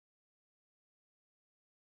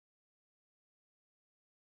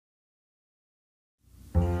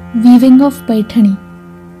Weaving of Paithani,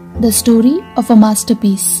 the story of a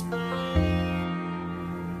masterpiece.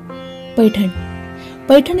 Paithan.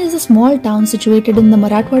 Paithan is a small town situated in the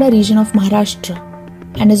Marathwada region of Maharashtra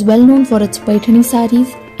and is well known for its Paithani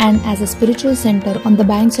sarees and as a spiritual center on the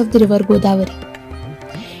banks of the river Godavari.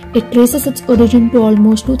 It traces its origin to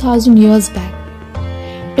almost 2000 years back.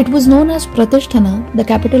 It was known as Pratisthana, the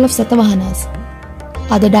capital of Satavahanas.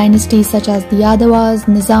 Other dynasties such as the Yadavas,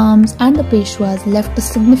 Nizams and the Peshwas left a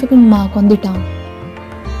significant mark on the town.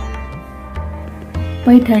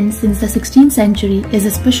 Paithan since the 16th century is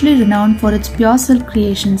especially renowned for its pure silk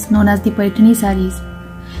creations known as the Paithani sarees.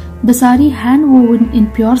 The saree, hand-woven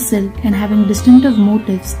in pure silk and having distinctive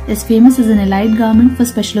motifs, is famous as an elite garment for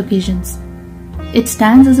special occasions. It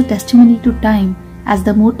stands as a testimony to time as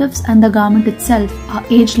the motifs and the garment itself are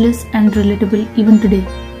ageless and relatable even today.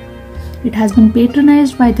 It has been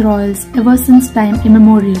patronized by the royals ever since time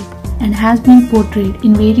immemorial and has been portrayed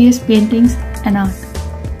in various paintings and art.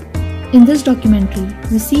 In this documentary,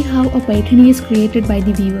 we see how a Paithani is created by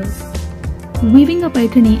the weavers. Weaving a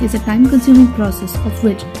Paithani is a time-consuming process of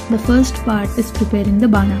which the first part is preparing the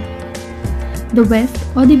bana. The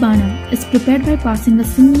weft or the bana is prepared by passing a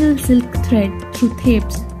single silk thread through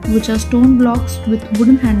thapes, which are stone blocks with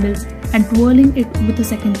wooden handles, and twirling it with a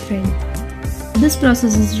second thread. This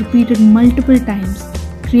process is repeated multiple times,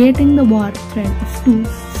 creating the warp thread of 2,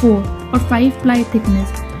 4 or 5 ply thickness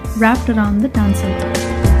wrapped around the tansel.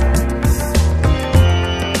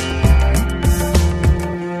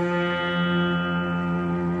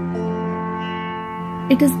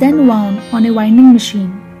 It is then wound on a winding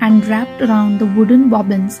machine and wrapped around the wooden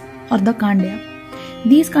bobbins or the kandya.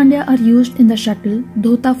 These kandya are used in the shuttle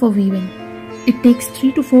dhota for weaving. It takes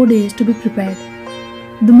 3 to 4 days to be prepared.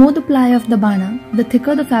 The more the ply of the bana, the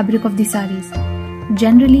thicker the fabric of the sarees.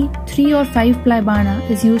 Generally, 3 or 5 ply bana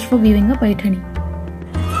is used for weaving a Paithani.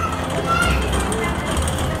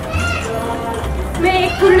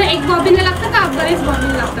 एक bobbin लागतं का बरेच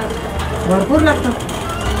bobbin लागतात? भरपूर लागतात.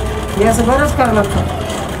 हे असं बरंच करावं लागतं.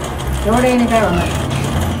 एवढे काय होणार?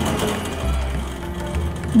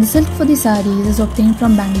 The silk for the sarees is obtained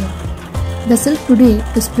from Bangalore. The silk today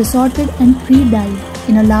is pre-sorted and pre-dyed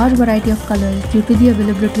in a large variety of colors due to the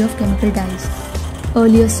availability of chemical dyes.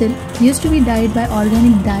 Earlier silk used to be dyed by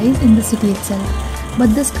organic dyes in the city itself,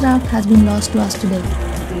 but this craft has been lost to us today.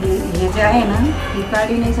 हे जे आहे ना, ही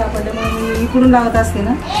काडी नाही सापडले म्हणून मी इकडून लावत असते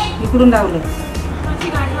ना, इकडून लावलं.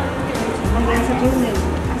 मग याचं ठेवून द्यायचं.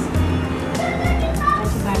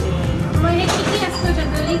 मग हे किती असतं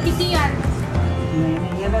जनरली किती यार?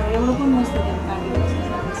 नाही याला एवढं पण नसतं त्या काडीला.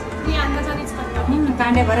 मी अंदाजानेच करतो.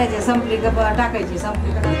 कांडे भरायचे, संपली का टाकायची,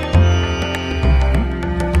 संपली का टाकायची.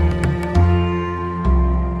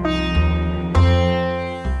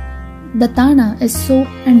 The tana is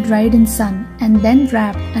soaked and dried in sun and then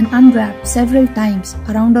wrapped and unwrapped several times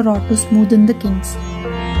around a rod to smoothen the kinks.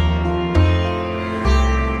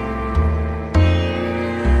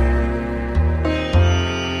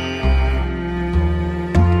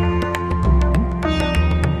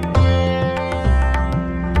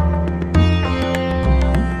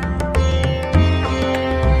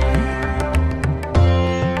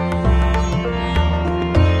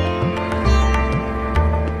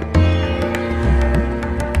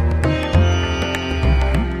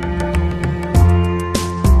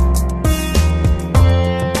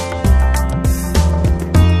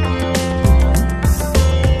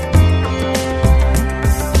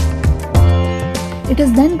 It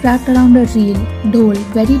is then wrapped around a reel, dhol,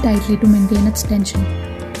 very tightly to maintain its tension.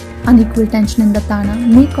 Unequal tension in the tana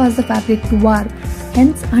may cause the fabric to warp,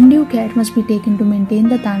 hence undue care must be taken to maintain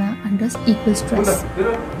the tana under equal stress.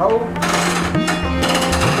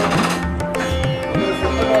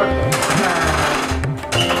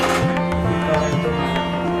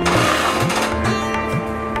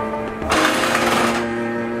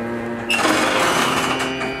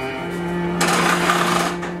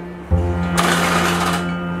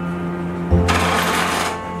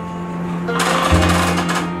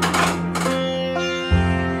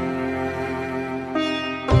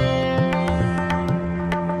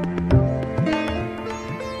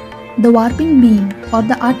 The warping beam or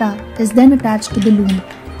the atta is then attached to the loom.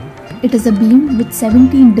 It is a beam with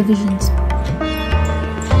 17 divisions.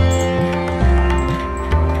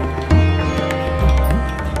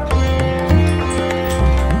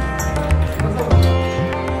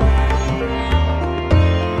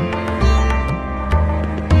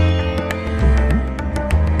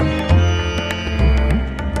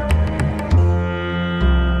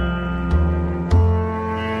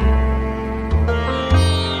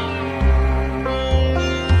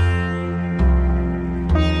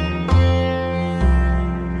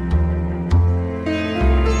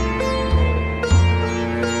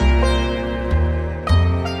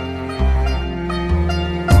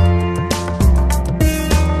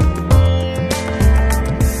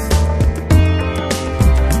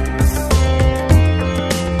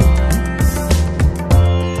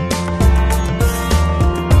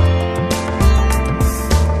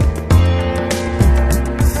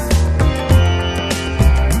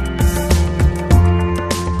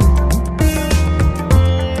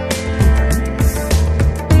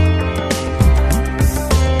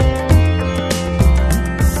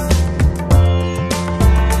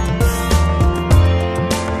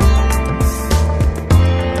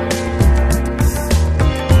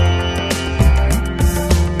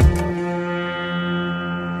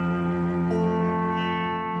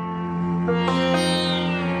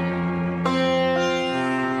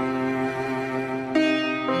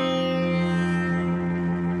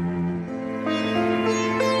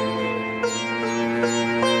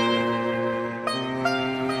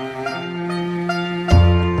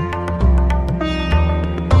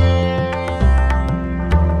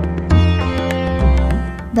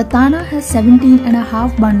 The tana has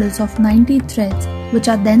 17.5 bundles of 90 threads which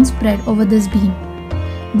are then spread over this beam.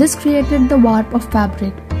 This created the warp of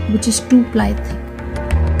fabric, which is 2-ply thick.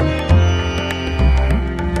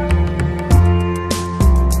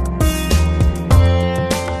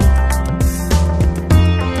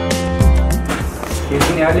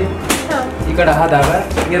 इकडे हा धागा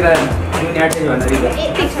दोन्ही attach होणार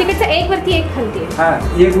तिकडचा एक वरती एक खालती हा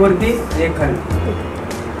एक वरती एक खालती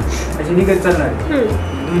अशी निघत चालणार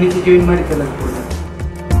दोन्हीची जॉईंट मध्ये केलं पूर्ण.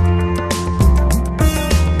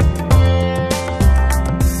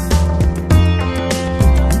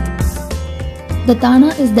 The tana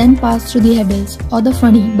is then passed through the heddles or the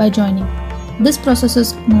fani by joining. This process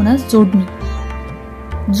is known as zodni.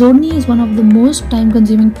 Zodni is one of the most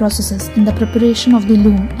time-consuming processes in the preparation of the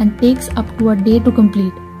loom and takes up to a day to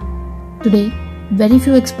complete. Today, very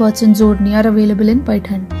few experts in zodni are available in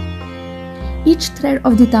Paithan. Each thread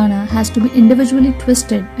of the tana has to be individually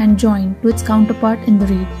twisted and joined to its counterpart in the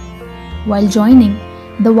reed. While joining,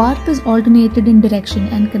 the warp is alternated in direction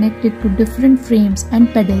and connected to different frames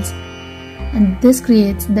and pedals, and this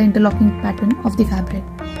creates the interlocking pattern of the fabric.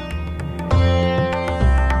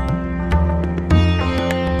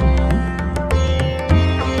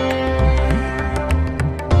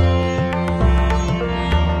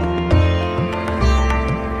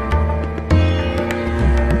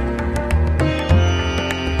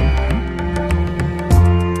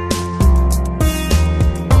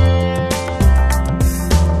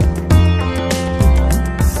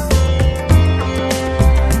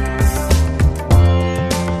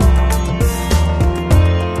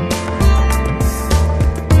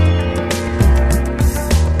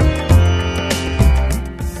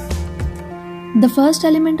 The first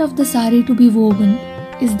element of the saree to be woven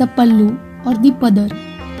is the pallu or the padar.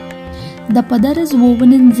 The padar is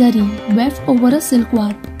woven in zari weft over a silk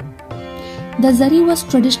warp. The zari was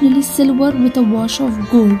traditionally silver with a wash of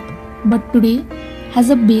gold, but today has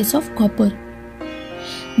a base of copper.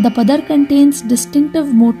 The padar contains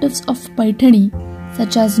distinctive motifs of Paithani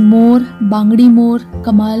such as Mor, Bangdi Mor,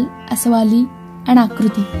 Kamal, Aswali and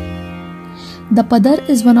Akruti. The padar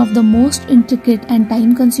is one of the most intricate and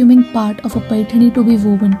time-consuming part of a Paithani to be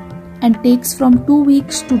woven and takes from 2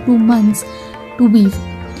 weeks to 2 months to weave.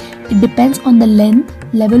 It depends on the length,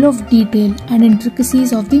 level of detail and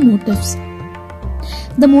intricacies of the motifs.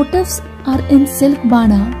 The motifs are in silk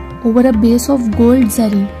bana over a base of gold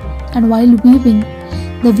zari, and while weaving,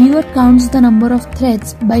 the weaver counts the number of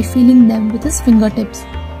threads by feeling them with his fingertips.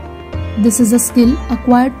 This is a skill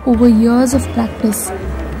acquired over years of practice.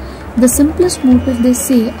 The simplest motif they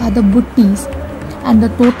say are the buttis and the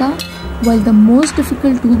tota, while the most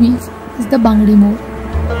difficult to weave is the Bangdi Mor.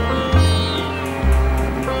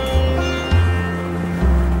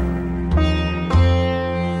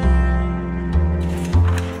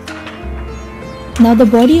 Now the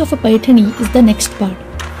body of a Paithani is the next part.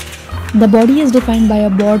 The body is defined by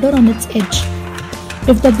a border on its edge.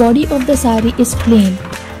 If the body of the saree is plain,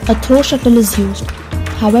 a throw shuttle is used.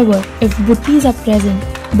 However, if buttis are present,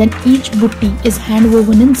 then each butti is hand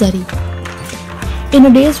woven in zari. In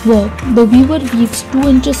a day's work, the weaver weaves 2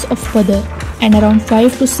 inches of padar and around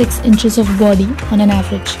 5 to 6 inches of body on an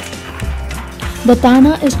average. The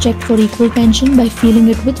tana is checked for equal tension by feeling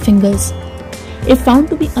it with fingers. If found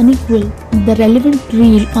to be unequal, the relevant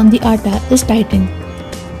reel on the atta is tightened.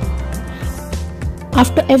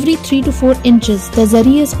 After every 3 to 4 inches, the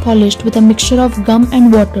zari is polished with a mixture of gum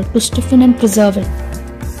and water to stiffen and preserve it.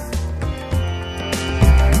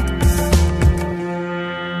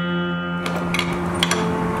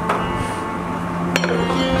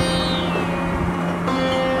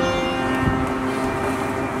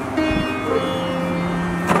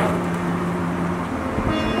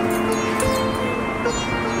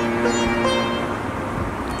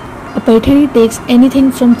 A Paithani takes anything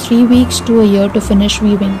from 3 weeks to a year to finish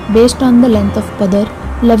weaving based on the length of padar,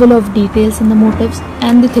 level of details in the motifs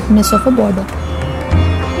and the thickness of a border.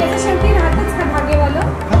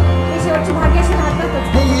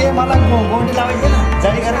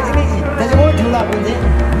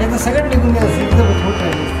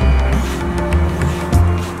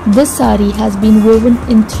 This saree has been woven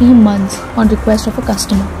in 3 months on request of a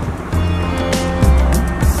customer.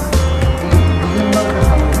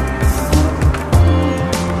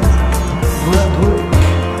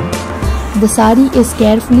 The saree is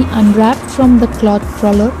carefully unwrapped from the cloth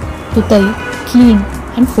roller to cleaned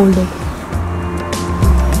and folded.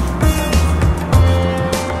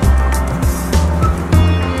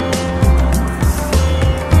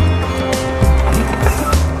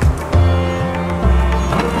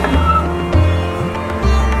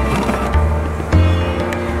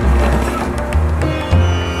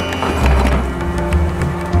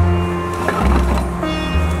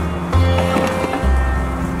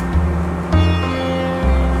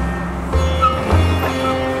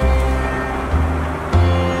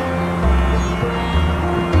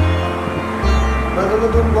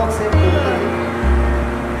 2 box आहेत